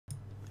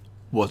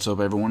What's up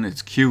everyone,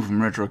 it's Q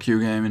from Retro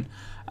Q Gaming,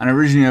 and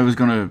originally I was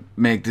going to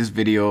make this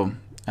video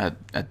a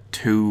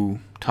two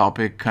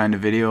topic kind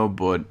of video,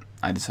 but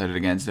I decided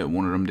against it.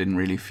 One of them didn't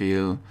really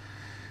feel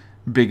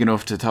big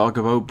enough to talk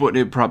about, but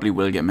it probably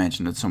will get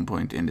mentioned at some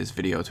point in this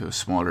video to a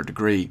smaller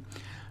degree.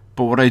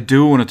 But what I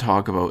do want to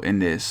talk about in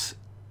this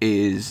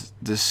is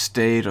the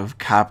state of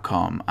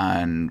Capcom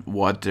and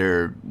what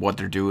they're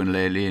doing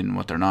lately and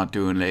what they're not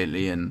doing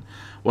lately, and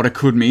what it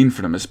could mean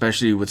for them,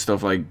 especially with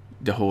stuff like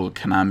the whole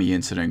Konami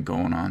incident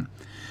going on.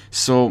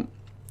 So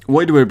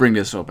why do I bring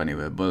this up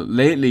anyway? But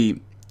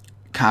lately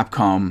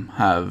Capcom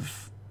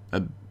have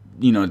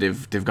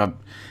they've got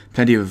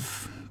plenty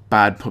of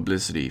bad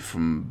publicity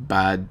from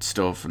bad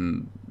stuff,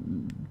 and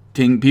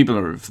people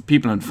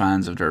and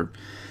fans of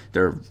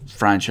their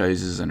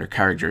franchises and their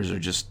characters are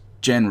just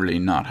generally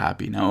not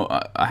happy. Now,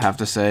 I have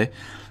to say,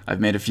 I've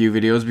made a few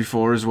videos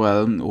before as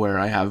well where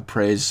I have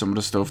praised some of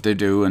the stuff they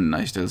do, and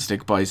I still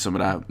stick by some of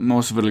that.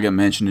 Most of it will get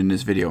mentioned in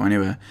this video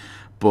anyway,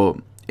 but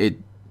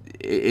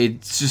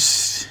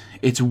it's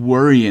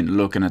worrying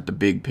looking at the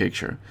big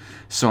picture.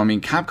 So I mean,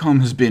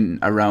 Capcom has been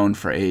around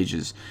for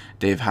ages.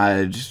 They've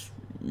had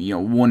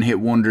one-hit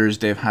wonders.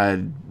 They've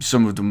had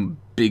some of them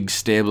big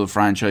stable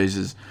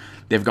franchises.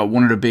 They've got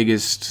one of the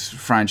biggest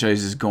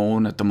franchises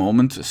going at the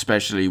moment,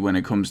 especially when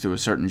it comes to a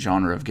certain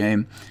genre of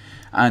game.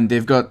 And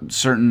they've got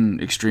certain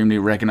extremely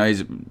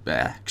recognizable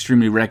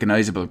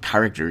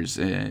characters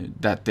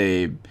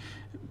that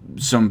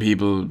some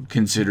people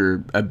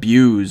consider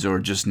abuse or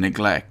just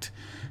neglect.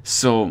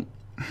 So,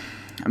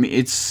 I mean,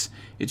 it's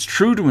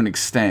true to an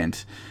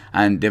extent,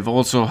 and they've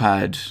also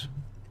had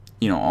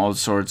all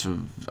sorts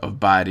of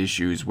bad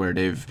issues where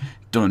they've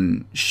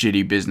done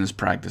shitty business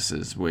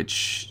practices,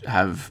 which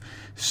have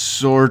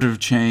sort of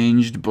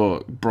changed,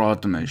 but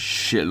brought them a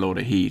shitload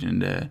of heat in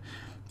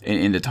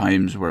the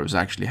times where it was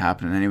actually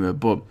happening anyway.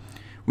 But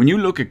when you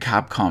look at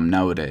Capcom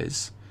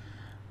nowadays,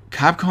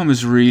 Capcom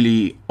is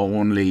really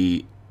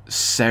only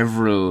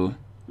several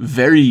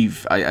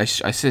I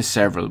say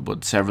several,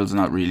 but several is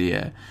not really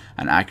an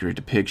accurate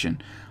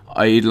depiction.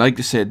 I'd like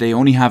to say they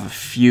only have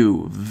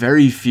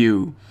very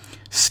few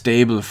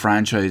stable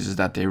franchises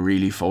that they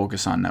really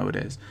focus on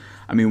nowadays.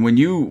 I mean, when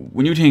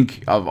you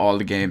think of all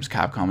the games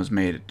Capcom has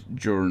made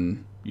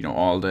during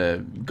all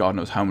the God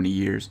knows how many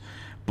years,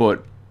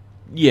 but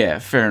yeah,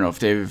 fair enough.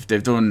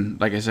 They've done,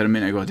 like I said a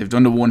minute ago, they've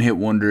done the one-hit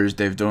wonders.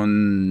 They've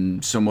done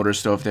some other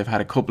stuff. They've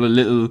had a couple of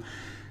little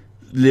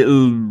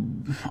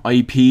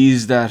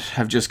IPs that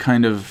have just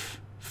kind of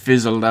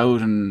fizzled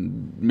out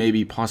and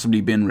maybe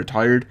possibly been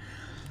retired.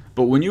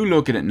 But when you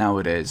look at it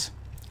nowadays,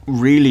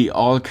 really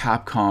all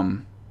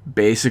Capcom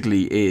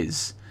basically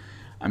is,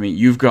 I mean,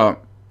 you've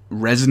got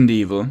Resident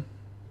Evil.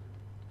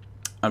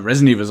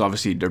 Resident Evil is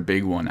obviously their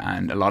big one,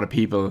 and a lot of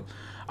people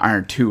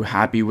aren't too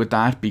happy with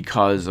that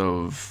because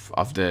of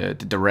the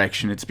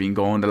direction it's been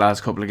going the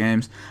last couple of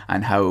games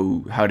and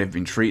how they've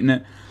been treating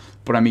it.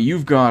 But I mean,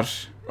 you've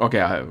got,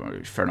 okay,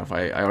 fair enough,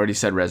 I already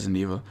said Resident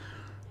Evil.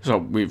 So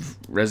we've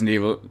Resident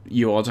Evil.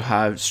 You also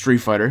have Street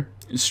Fighter.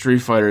 Street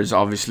Fighter is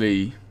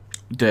obviously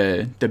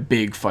the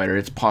big fighter.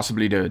 It's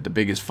possibly the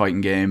biggest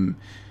fighting game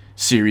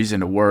series in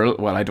the world.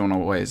 Well, I don't know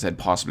why I said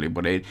possibly,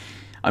 but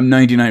I'm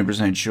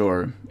 99%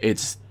 sure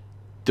it's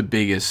the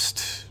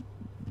biggest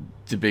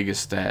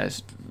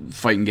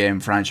fighting game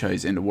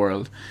franchise in the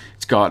world.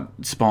 It's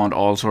spawned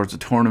all sorts of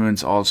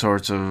tournaments, all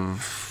sorts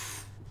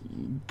of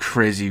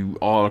crazy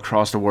all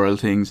across the world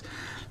things,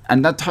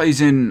 and that ties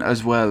in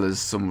as well as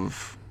some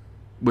of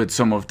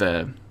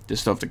the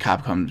stuff that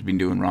Capcom's been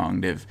doing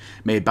wrong. They've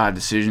made bad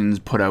decisions,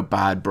 put out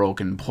bad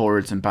broken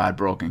ports and bad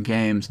broken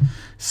games.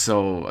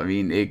 So I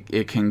mean,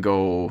 it can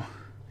go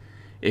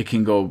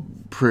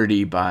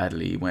pretty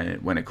badly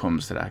when it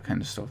comes to that kind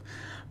of stuff.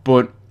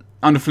 But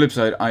on the flip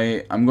side,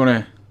 I'm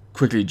gonna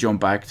quickly jump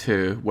back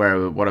to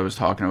what I was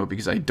talking about,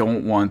 because I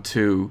don't want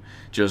to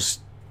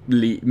just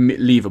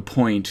leave a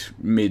point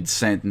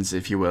mid-sentence,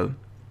 if you will.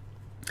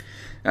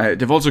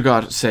 They've also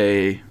got,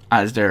 say,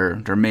 as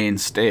their main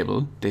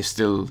stable, they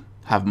still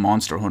have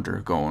Monster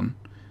Hunter going.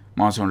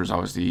 Monster Hunter is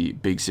obviously a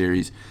big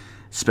series,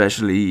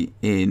 especially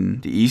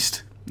in the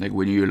East. Like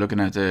when you're looking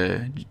at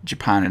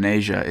Japan and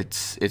Asia,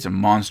 it's a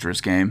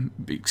monstrous game.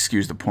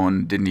 Excuse the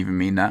pun, didn't even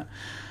mean that.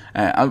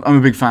 I'm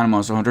a big fan of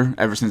Monster Hunter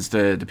ever since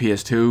the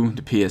PS2,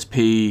 the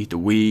PSP, the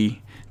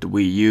Wii, the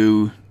Wii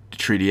U, the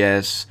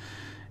 3DS.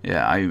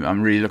 Yeah,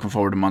 I'm really looking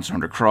forward to Monster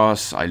Hunter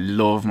Cross. I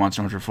love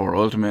Monster Hunter 4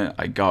 Ultimate.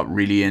 I got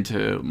really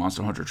into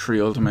Monster Hunter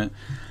 3 Ultimate,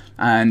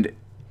 and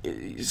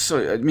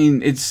so I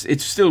mean, it's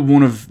still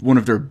one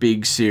of their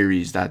big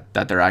series that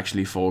they're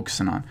actually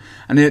focusing on.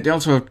 And they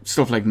also have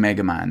stuff like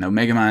Mega Man. Now,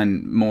 Mega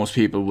Man, most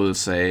people will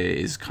say,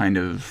 is kind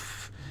of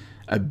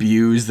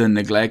abused and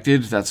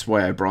neglected. That's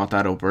why I brought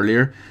that up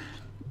earlier.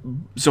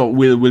 So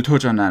we'll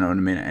touch on that in a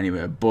minute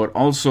anyway. But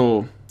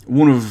also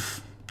one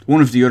of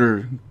the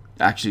other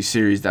actually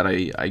series that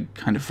I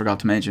kind of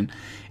forgot to mention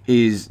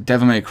is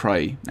Devil May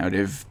Cry. Now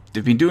they've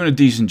been doing a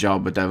decent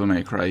job with Devil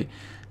May Cry.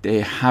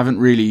 They haven't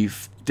really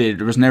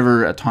there was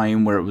never a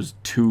time where it was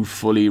too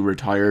fully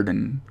retired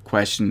and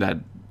questioned that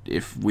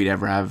if we'd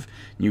ever have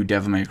new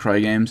Devil May Cry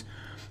games,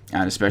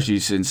 and especially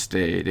since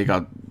they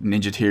got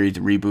Ninja Theory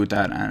to reboot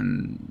that,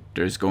 and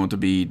there's going to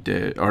be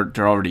there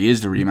already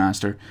is the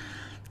remaster,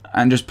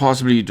 and there's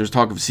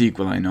talk of a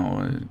sequel. I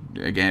know,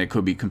 again, it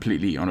could be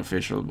completely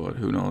unofficial, but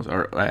who knows,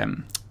 or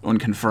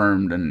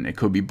unconfirmed, and it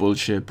could be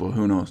bullshit, but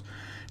who knows.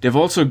 They've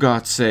also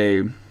got,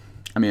 say,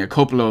 I mean, a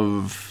couple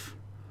of,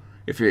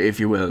 if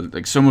you will,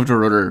 like some of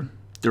their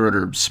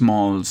other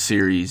small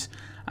series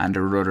and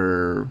their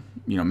other,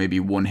 maybe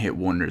one-hit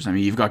wonders. I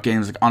mean, you've got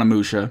games like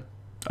Onimusha.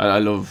 I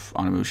love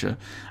Onimusha.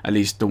 At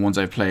least the ones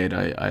I played,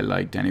 I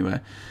liked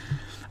anyway.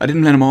 I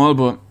didn't play them all,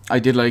 but I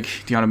did like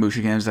the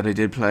Onimusha games that I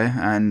did play,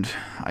 and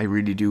I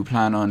really do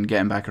plan on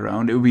getting back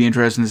around. It would be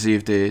interesting to see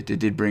if they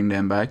did bring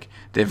them back.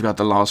 They've got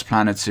the Lost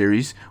Planet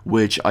series,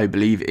 which I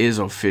believe is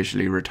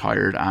officially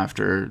retired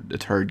after the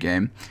third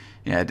game.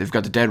 Yeah, they've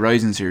got the Dead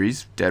Rising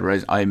series. Dead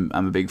Rising, I'm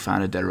a big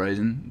fan of Dead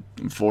Rising.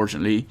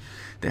 Unfortunately,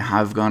 they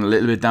have gone a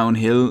little bit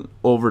downhill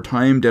over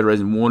time. Dead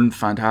Rising 1,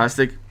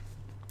 fantastic.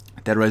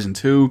 Dead Rising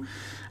 2,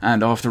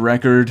 and off the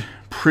record,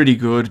 pretty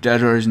good.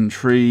 Dead Rising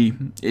 3,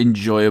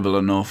 enjoyable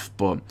enough,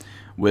 but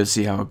we'll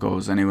see how it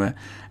goes anyway.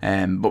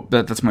 But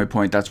that's my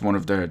point. That's one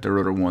of their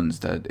other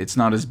ones that it's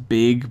not as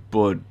big,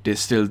 but they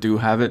still do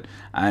have it,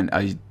 and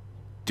I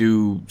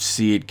do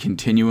see it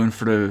continuing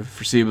for the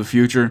foreseeable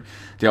future.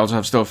 They also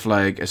have stuff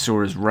like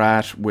Asura's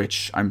Wrath,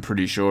 which I'm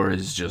pretty sure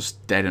is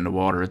just dead in the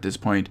water at this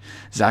point.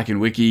 Zack and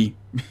Wiki,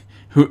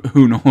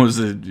 who knows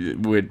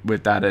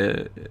with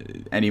that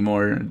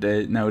anymore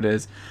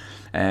nowadays.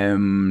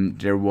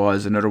 There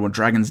was another one,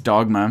 Dragon's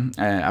Dogma.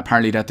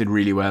 Apparently that did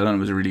really well, and it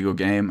was a really good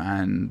game,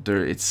 and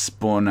it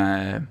spun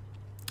an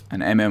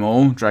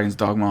MMO, Dragon's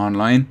Dogma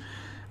Online,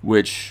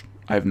 which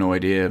I have no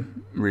idea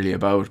really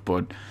about,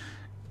 but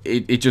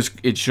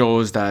it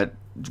shows that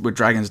with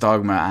Dragon's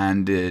Dogma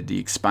and the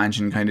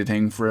expansion kind of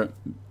thing for it,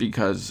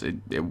 because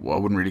I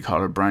wouldn't really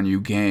call it a brand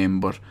new game,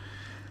 but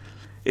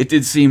it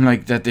did seem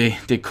like that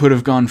they could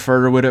have gone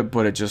further with it,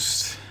 but it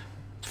just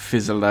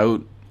fizzled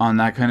out on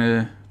that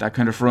kind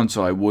of front.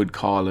 So I would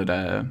call it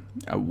a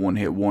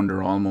one-hit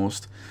wonder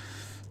almost.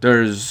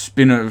 There's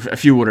been a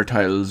few other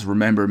titles,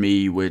 Remember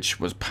Me, which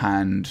was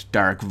panned,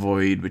 Dark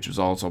Void, which was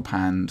also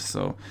panned,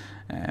 so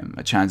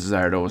chances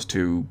are those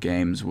two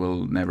games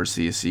will never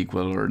see a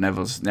sequel, or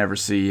never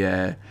see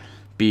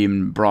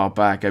being brought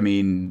back. I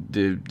mean,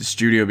 the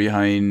studio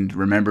behind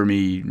Remember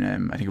Me,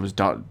 I think it was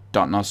Dot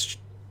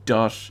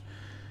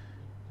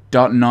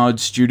Nod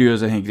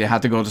Studios. I think they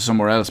had to go to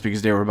somewhere else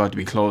because they were about to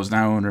be closed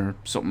down or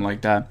something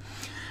like that.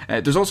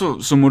 There's also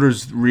some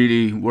others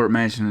really worth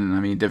mentioning. I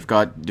mean, they've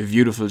got the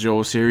Beautiful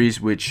Joe series,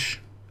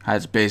 which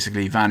has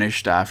basically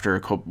vanished after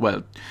a couple,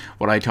 well,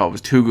 what I thought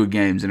was 2 good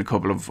games and a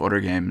couple of other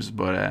games,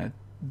 but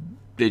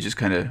they just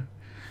kind of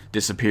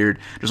disappeared.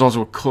 There's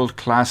also a cult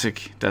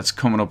classic that's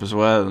coming up as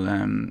well,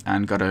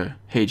 and got a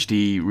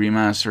HD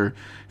remaster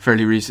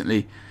fairly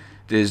recently.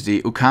 There's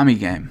the Okami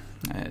game.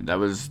 That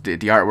was the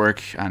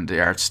artwork and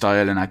the art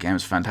style in that game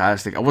is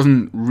fantastic. I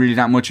wasn't really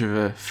that much of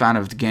a fan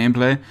of the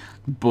gameplay,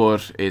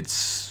 but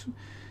it's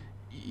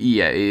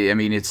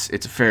a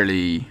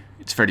fairly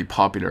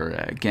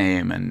popular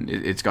game, and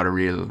it's got a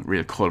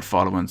real cult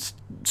following.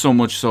 So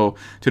much so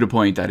to the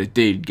point that it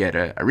did get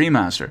a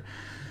remaster.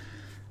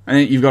 And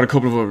then you've got a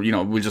couple of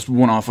other, with just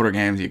one-off other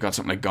games. You've got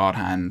something like God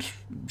Hand,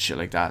 shit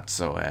like that.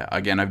 So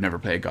again, I've never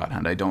played God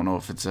Hand. I don't know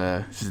if it's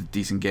a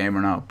decent game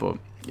or not, but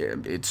yeah,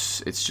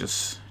 it's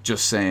just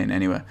saying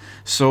anyway.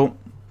 So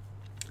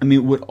I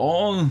mean, with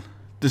all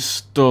the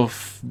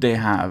stuff they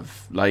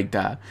have like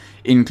that,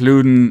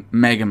 including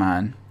Mega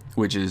Man,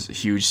 which is a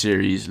huge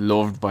series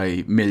loved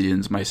by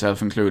millions,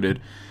 myself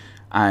included,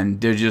 and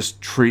they just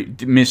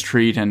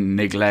mistreat and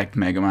neglect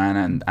Mega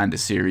Man and the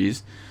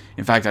series.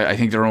 In fact, I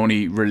think they're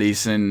only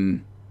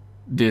releasing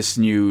this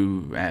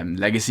new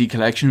Legacy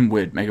collection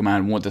with Mega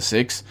Man 1 to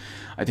 6.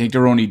 I think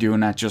they're only doing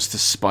that just to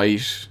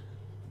spite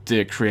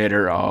the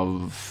creator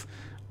of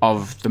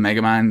the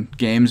Mega Man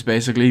games,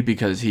 basically,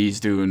 because he's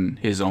doing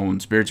his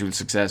own spiritual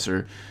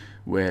successor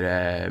with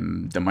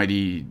the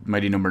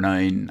Mighty Number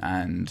 9,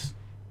 and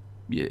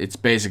it's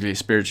basically a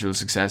spiritual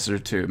successor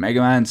to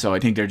Mega Man. So I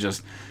think they're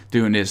just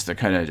doing this to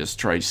kind of just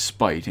try to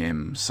spite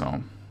him. So,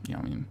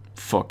 I mean,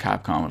 fuck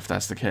Capcom if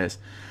that's the case.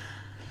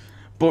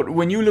 But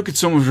when you look at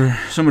some of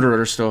their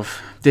other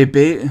stuff,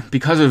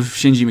 because of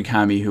Shinji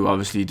Mikami, who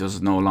obviously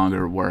does no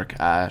longer work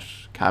at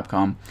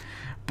Capcom,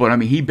 but I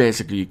mean, he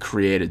basically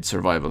created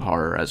survival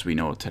horror as we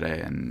know it today,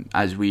 and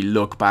as we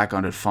look back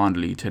on it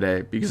fondly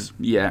today, because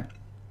yeah,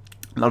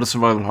 a lot of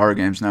survival horror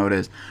games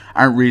nowadays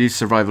aren't really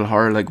survival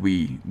horror like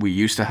we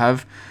used to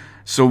have.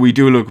 So we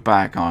do look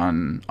back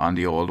on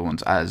the old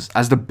ones as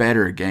the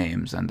better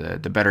games and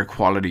the better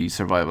quality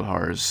survival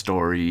horror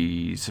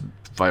story,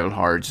 survival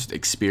horror just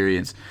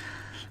experience.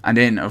 And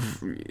then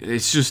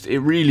it's just it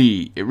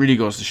really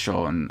goes to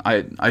show, and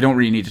I don't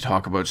really need to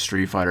talk about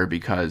Street Fighter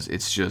because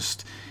it's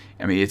just,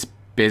 I mean, it's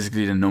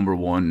basically the number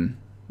one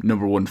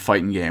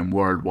fighting game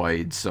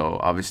worldwide. So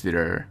obviously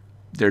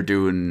they're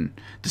doing,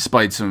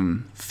 despite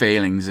some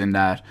failings in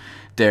that,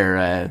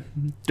 they're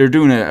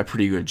doing a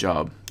pretty good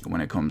job.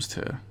 when it comes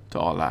to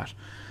all that,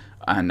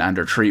 and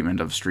their treatment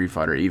of Street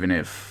Fighter, even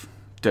if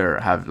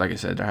like I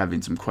said, they're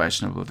having some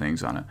questionable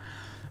things on it.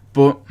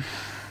 But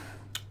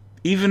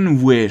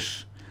even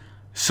with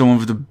some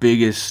of the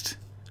biggest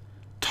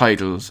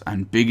titles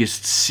and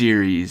biggest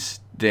series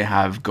they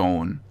have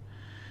going,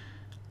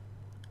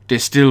 they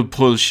still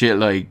pull shit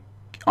like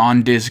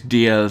on-disc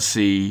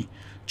DLC,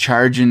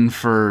 charging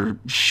for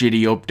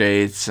shitty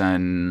updates,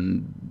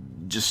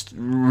 and just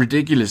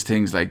ridiculous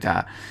things like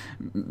that.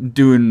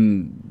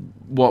 Doing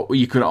what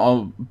you could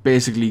all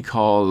basically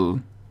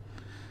call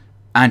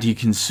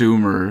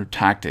anti-consumer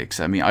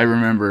tactics. I mean, I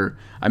remember,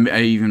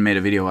 I even made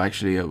a video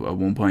actually at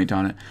one point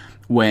on it,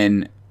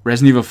 when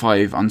Resident Evil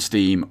 5 on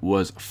Steam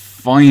was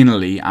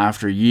finally,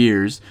 after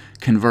years,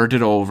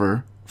 converted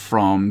over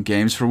from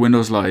Games for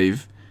Windows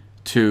Live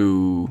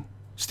to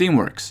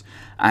Steamworks.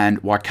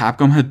 And what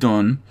Capcom had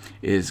done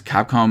is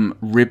Capcom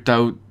ripped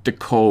out the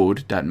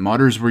code that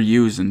modders were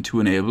using to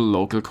enable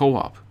local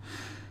co-op.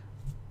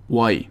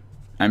 Why?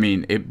 I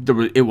mean,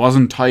 it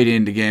wasn't tied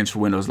into Games for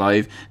Windows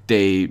Live.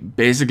 They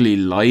basically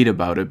lied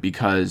about it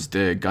because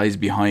the guys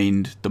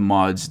behind the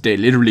mods, they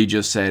literally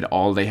just said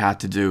all they had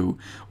to do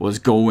was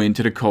go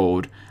into the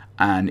code,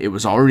 and it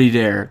was already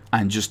there,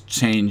 and just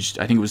changed,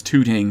 I think it was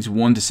two things.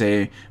 One to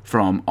say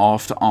from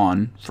off to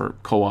on for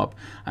co-op,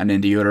 and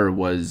then the other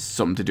was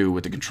something to do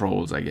with the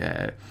controls, like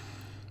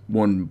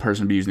one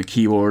person would be using a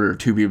keyboard, or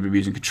two people would be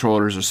using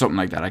controllers, or something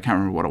like that. I can't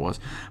remember what it was.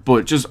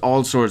 But just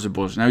all sorts of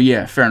bullshit. Now,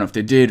 yeah, fair enough,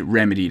 they did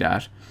remedy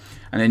that.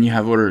 And then you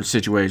have other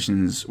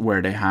situations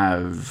where they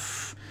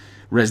have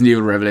Resident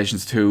Evil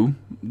Revelations 2.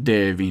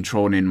 They've been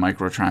throwing in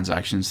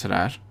microtransactions to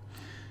that.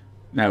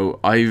 Now,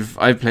 I've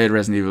played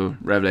Resident Evil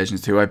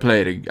Revelations 2. I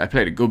played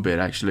a good bit,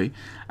 actually.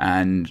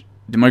 And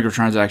the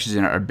microtransactions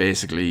in it are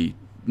basically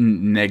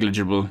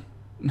negligible.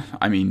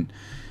 I mean,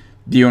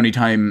 the only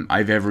time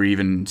I've ever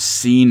even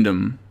seen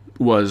them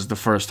was the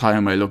first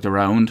time I looked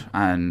around,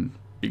 and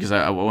because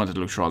I wanted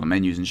to look through all the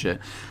menus and shit.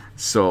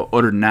 So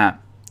other than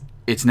that,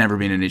 it's never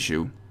been an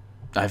issue.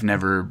 I've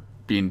never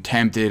been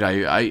tempted.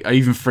 I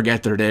even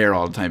forget they're there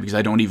all the time because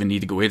I don't even need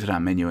to go into that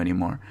menu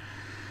anymore.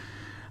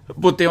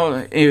 But they all,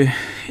 in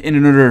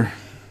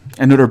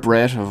another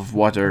breath of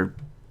what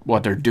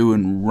they're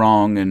doing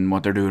wrong and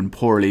what they're doing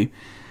poorly,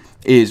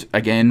 is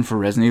again for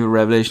Resident Evil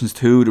Revelations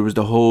 2, there was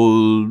the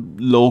whole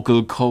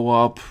local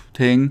co-op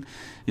thing.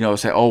 You know,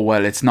 say, oh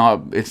well, it's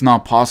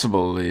not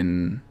possible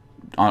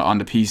on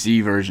the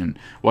PC version.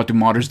 What do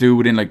modders do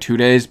within like 2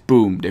 days?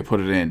 Boom, they put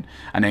it in,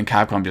 and then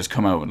Capcom just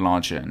come out and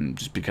launch it, and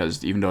just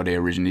because even though they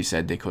originally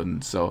said they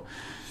couldn't. So,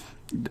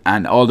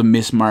 and all the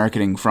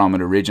mismarketing from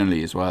it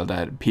originally as well,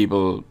 that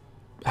people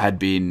had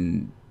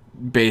been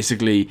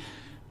basically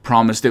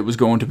promised it was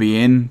going to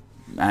be in,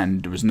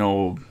 and there was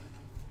no.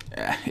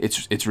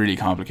 It's really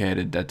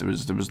complicated. That there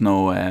was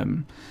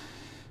no.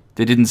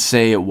 They didn't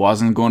say it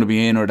wasn't going to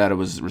be in or that it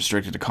was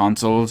restricted to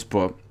consoles,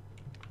 but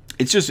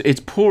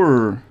it's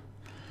poor.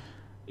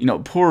 You know,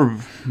 poor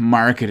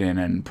marketing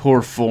and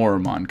poor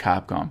form on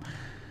Capcom.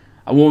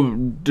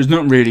 There's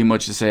not really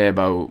much to say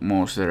about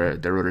most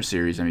of their other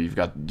series. I mean,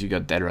 you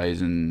got Dead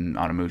Rising,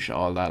 Onimusha,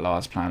 all that,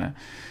 Lost Planet.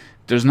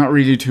 There's not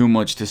really too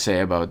much to say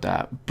about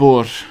that.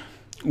 But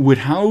with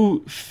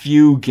how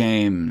few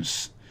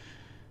games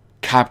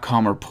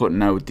Capcom are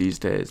putting out these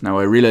days, now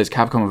I realize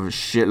Capcom have a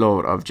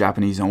shitload of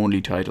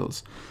Japanese-only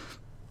titles,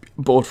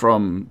 both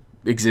from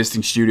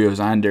existing studios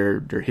and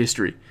their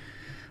history.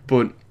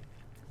 But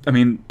I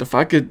mean, the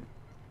fact that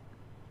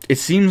it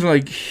seems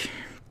like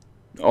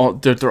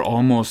they're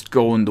almost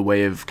going the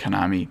way of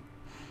Konami.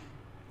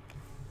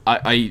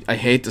 I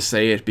hate to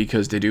say it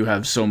because they do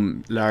have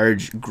some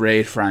large,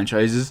 great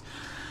franchises,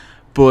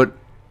 but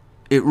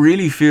it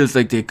really feels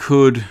like they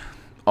could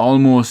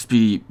almost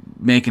be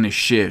making a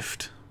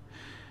shift.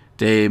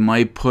 They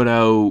might put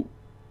out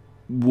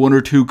 1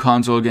 or 2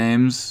 console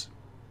games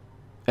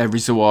every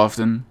so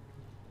often,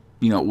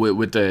 you know,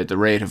 with the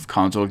rate of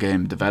console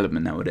game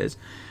development nowadays.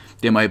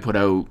 They might put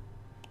out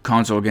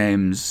console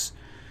games,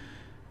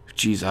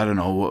 geez, I don't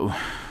know,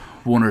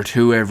 1 or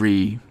 2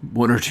 every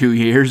 1 or 2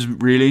 years,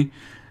 really.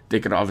 They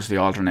could obviously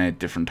alternate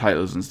different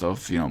titles and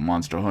stuff, you know,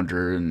 Monster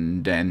Hunter,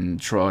 and then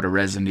throw out a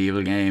Resident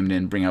Evil game,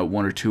 then bring out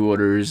 1 or 2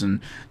 others,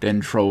 and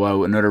then throw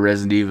out another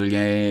Resident Evil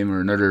game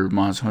or another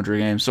Monster Hunter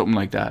game, something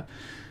like that.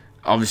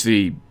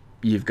 Obviously,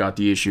 you've got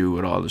the issue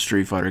with all the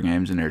Street Fighter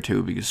games in there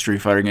too, because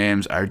Street Fighter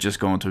games are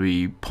just going to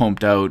be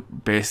pumped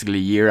out basically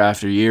year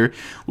after year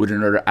with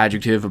another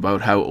adjective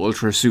about how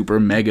ultra super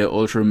mega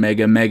ultra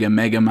mega mega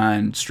mega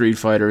man Street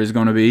Fighter is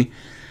going to be.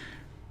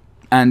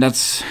 And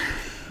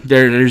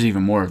there's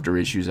even more of their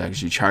issues,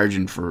 actually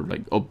charging for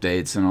like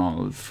updates and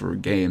all for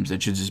games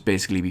that should just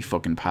basically be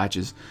fucking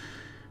patches.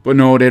 But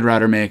no, they'd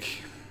rather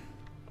make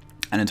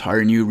an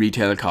entire new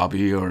retail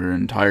copy or an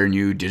entire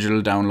new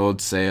digital download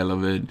sale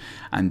of it,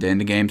 and then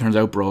the game turns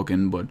out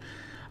broken. But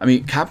I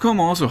mean, Capcom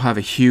also have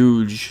a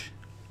huge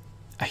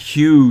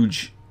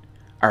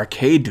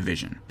arcade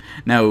division.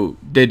 Now,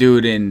 they do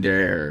it in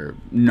their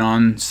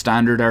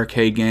non-standard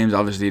arcade games.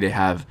 Obviously, they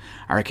have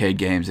arcade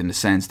games in the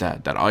sense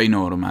that I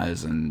know them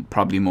as, and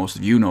probably most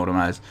of you know them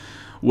as,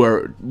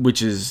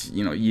 which is,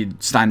 you know, you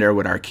stand there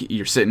with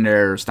you're sitting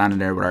there, standing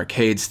there with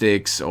arcade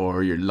sticks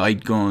or your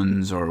light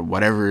guns or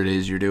whatever it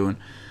is you're doing.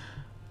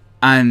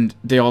 And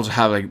they also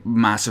have like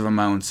massive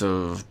amounts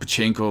of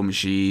pachinko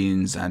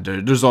machines, and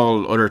there's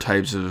all other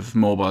types of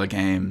mobile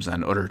games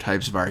and other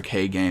types of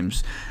arcade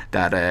games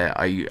that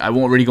I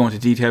won't really go into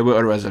detail with,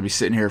 otherwise I'll be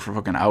sitting here for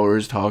fucking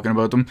hours talking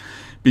about them,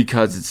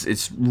 because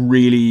it's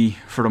really,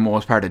 for the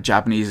most part, a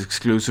Japanese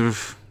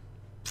exclusive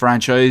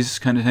franchise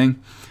kind of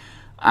thing.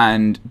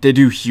 And they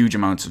do huge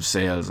amounts of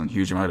sales and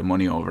huge amount of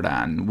money over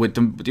that, and with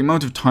the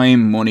amount of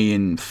time, money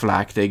and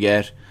flack they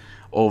get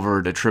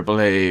over the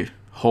AAA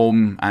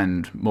home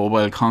and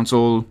mobile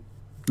console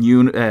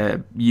unit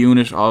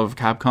of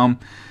Capcom,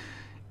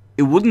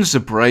 it wouldn't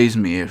surprise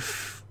me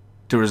if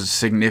there was a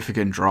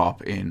significant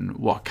drop in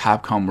what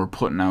Capcom were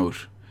putting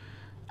out,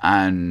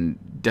 and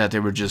that they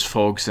were just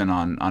focusing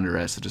on the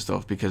rest of the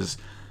stuff. Because,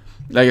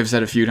 like I've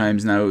said a few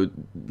times now,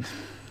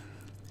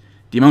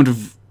 the amount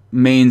of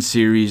main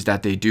series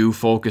that they do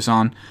focus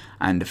on,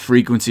 and the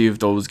frequency of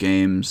those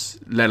games,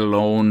 let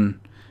alone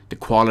the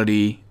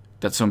quality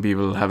that some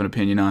people have an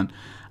opinion on,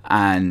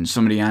 and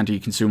some of the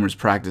anti-consumers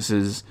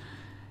practices,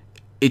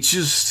 it's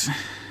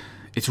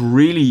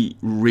really,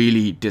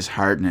 really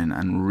disheartening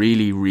and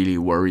really, really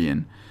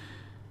worrying.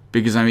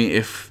 Because, I mean,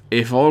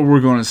 if all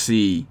we're going to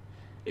see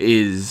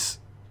is,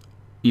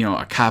 you know,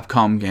 a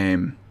Capcom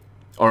game,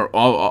 or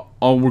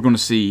all we're going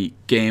to see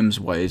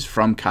games-wise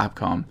from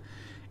Capcom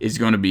is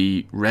going to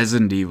be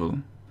Resident Evil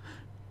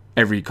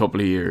every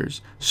couple of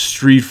years,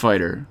 Street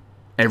Fighter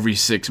every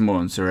 6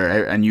 months, or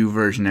a new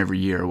version every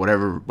year, or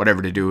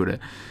whatever they do with it.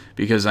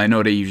 Because I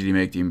know they usually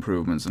make the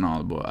improvements and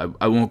all, but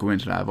I won't go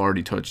into that. I've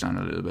already touched on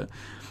it a little bit.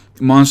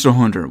 Monster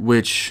Hunter,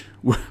 which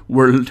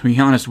we're to be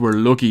honest, we're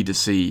lucky to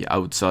see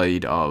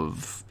outside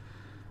of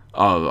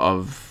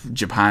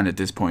Japan at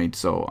this point.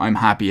 So I'm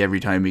happy every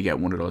time we get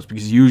one of those,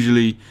 because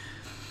usually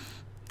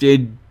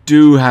they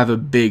do have a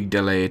big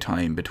delay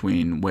time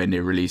between when they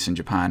release in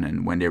Japan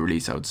and when they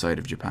release outside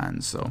of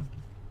Japan. So,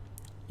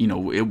 you know,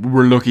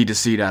 we're lucky to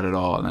see that at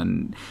all.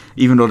 And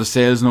even though the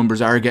sales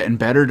numbers are getting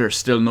better, they're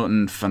still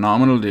nothing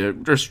phenomenal.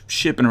 They're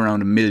shipping around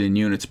 1 million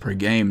units per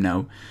game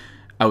now,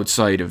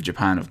 outside of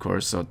Japan, of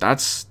course. So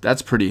that's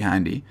pretty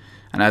handy.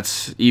 And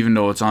that's even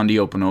though it's on the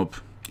up and up.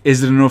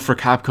 Is it enough for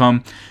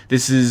Capcom?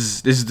 This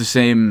is the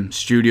same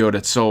studio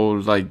that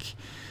sold, like,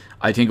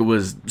 I think it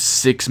was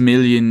 6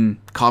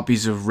 million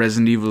copies of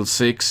Resident Evil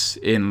 6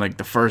 in like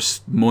the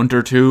first month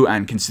or two,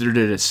 and considered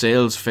it a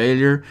sales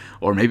failure,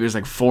 or maybe it was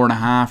like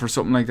 4.5 or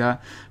something like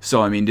that.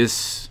 So I mean,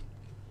 this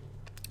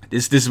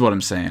is what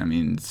I'm saying. I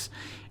mean, it's,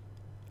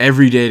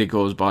 every day that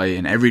goes by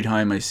and every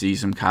time I see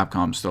some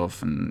Capcom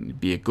stuff, and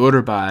be it good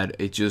or bad,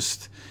 it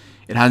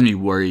has me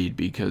worried,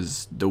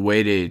 because the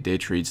way they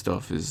treat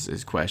stuff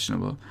is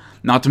questionable.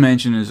 Not to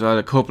mention as well,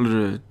 a couple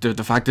of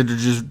the fact that they're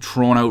just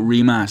throwing out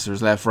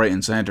remasters left, right,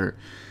 and center.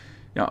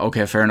 Yeah,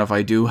 okay, fair enough.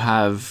 I do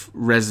have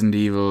Resident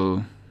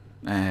Evil,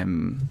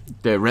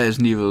 the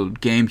Resident Evil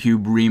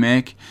GameCube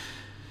remake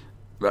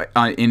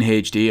in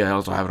HD. I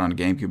also have it on the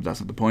GameCube.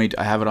 That's not the point.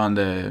 I have it on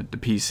the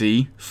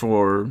PC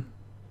for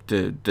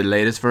the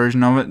latest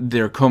version of it.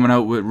 They're coming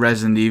out with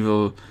Resident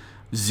Evil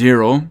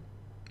 0,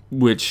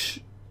 which,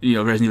 you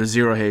know, Resident Evil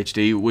 0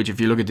 HD, which if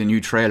you look at the new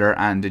trailer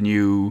and the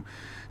new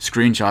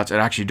screenshots, it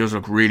actually does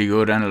look really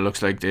good, and it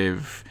looks like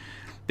they've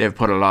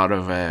put a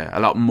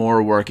lot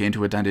more work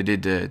into it than they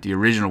did the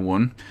original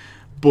one.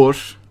 But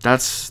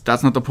that's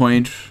not the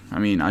point. I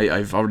mean,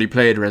 I've already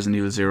played Resident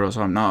Evil 0,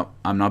 so I'm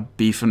not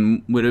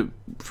beefing with it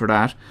for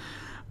that.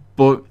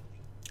 But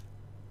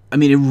I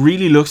mean, it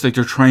really looks like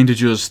they're trying to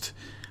just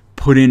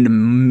put in the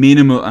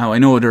minimal. Now I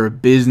know they're a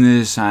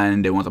business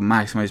and they want to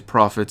maximize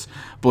profits,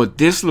 but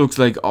this looks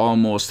like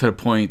almost to the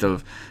point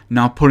of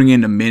not putting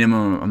in the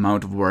minimum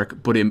amount of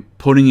work, but in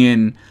putting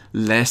in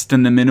less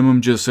than the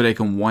minimum, just so they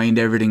can wind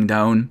everything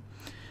down.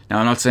 Now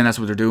I'm not saying that's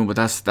what they're doing, but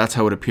that's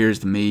how it appears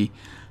to me.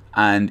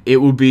 And it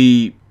will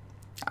be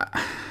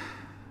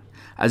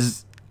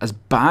as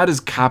bad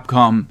as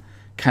Capcom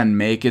can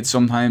make it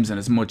sometimes, and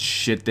as much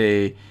shit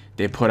they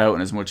put out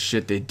and as much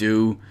shit they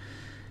do.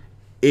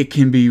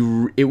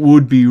 It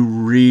would be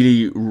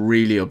really,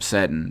 really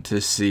upsetting to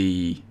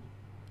see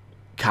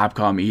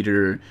Capcom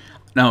either.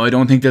 Now, I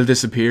don't think they'll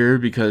disappear,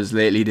 because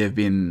lately they've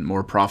been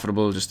more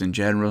profitable just in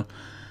general.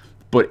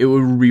 But it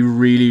would be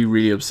really,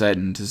 really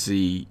upsetting to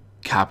see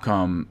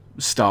Capcom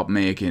stop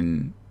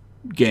making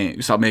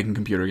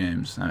computer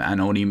games,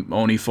 and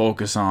only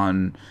focus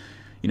on,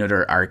 you know,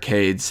 their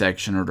arcade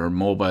section or their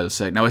mobile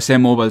section. Now, I say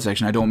mobile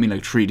section, I don't mean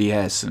like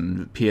 3DS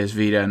and PS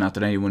Vita. Not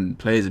that anyone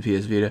plays a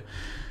PS Vita.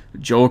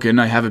 Joking,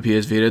 I have a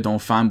PS Vita, don't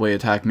fanboy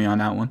attack me on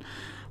that one.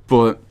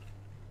 But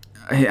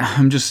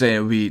I'm just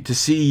saying, to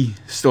see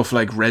stuff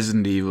like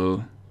Resident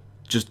Evil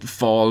just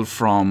fall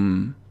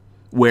from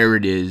where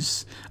it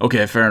is.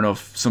 Okay, fair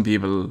enough. Some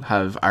people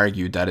have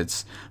argued that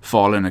it's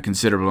fallen a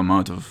considerable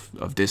amount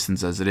of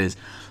distance as it is.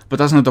 But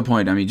that's not the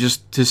point. I mean,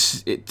 just to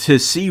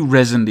see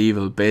Resident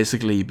Evil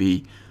basically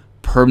be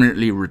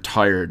permanently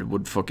retired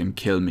would fucking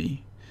kill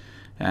me.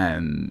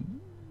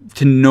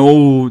 To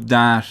know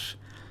that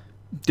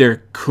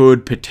there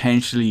could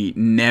potentially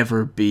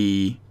never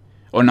be,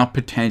 or not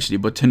potentially,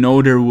 but to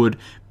know there would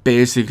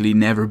basically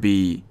never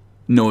be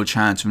no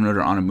chance of another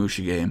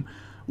Onimusha game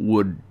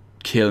would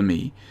kill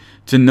me.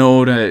 To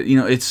know that, you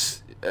know,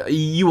 it's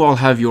you all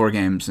have your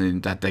games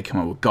that they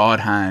come out with. God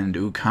Hand,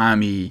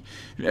 Ukami,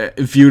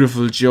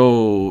 Beautiful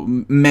Joe,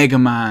 Mega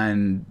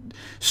Man,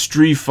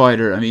 Street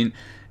Fighter. I mean,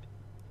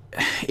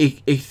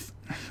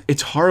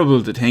 it's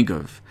horrible to think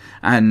of.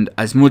 And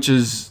as much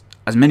as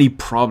many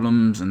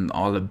problems and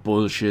all the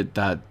bullshit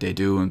that they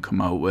do and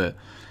come out with,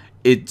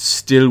 it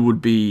still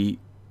would be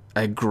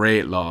a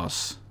great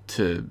loss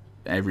to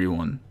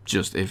everyone.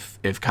 Just if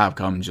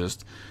Capcom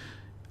just,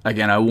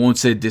 again, I won't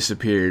say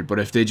disappeared, but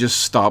if they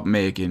just stopped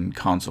making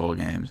console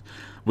games,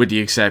 with the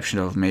exception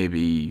of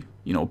maybe,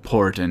 you know,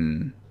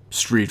 porting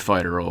Street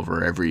Fighter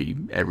over every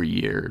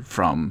year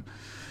from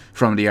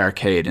the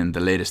arcade and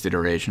the latest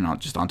iteration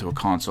just onto a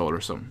console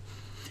or something.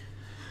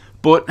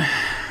 But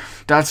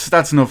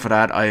that's enough of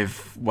that.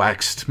 I've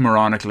waxed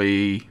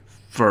moronically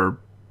for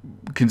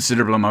a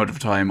considerable amount of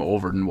time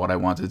over than what I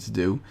wanted to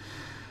do.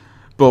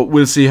 But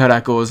we'll see how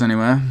that goes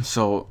anyway.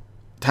 So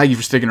thank you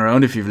for sticking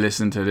around if you've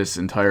listened to this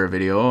entire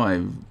video.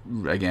 I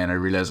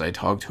realize I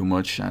talk too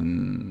much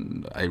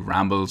and I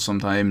ramble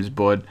sometimes,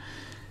 but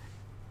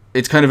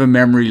it's kind of a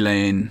memory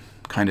lane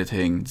kind of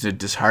thing. It's a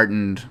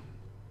disheartened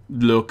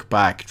look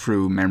back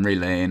through memory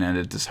lane and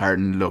a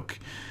disheartened look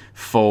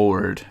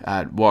forward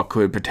at what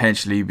could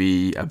potentially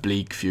be a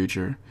bleak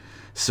future.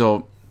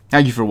 So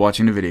thank you for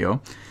watching the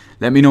video.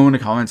 Let me know in the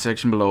comment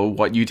section below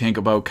what you think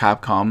about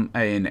Capcom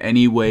in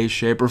any way,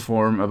 shape or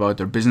form, about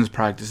their business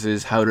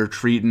practices, how they're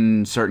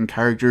treating certain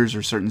characters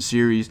or certain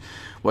series,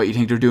 what you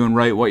think they're doing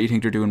right, what you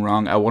think they're doing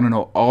wrong. I want to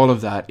know all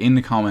of that in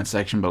the comment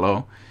section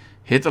below.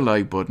 Hit the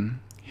like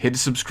button, hit the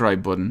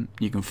subscribe button.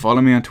 You can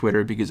follow me on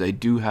Twitter because I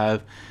do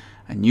have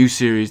a new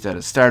series that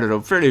has started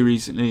up fairly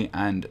recently,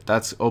 and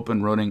that's up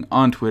and running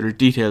on Twitter.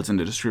 Details in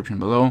the description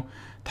below.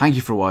 Thank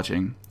you for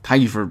watching.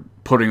 Thank you for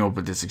putting up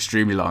with this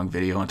extremely long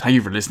video, and thank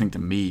you for listening to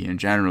me in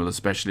general,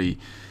 especially,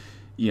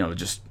 you know,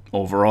 just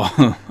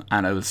overall.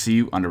 And I will see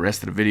you on the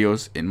rest of the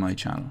videos in my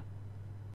channel.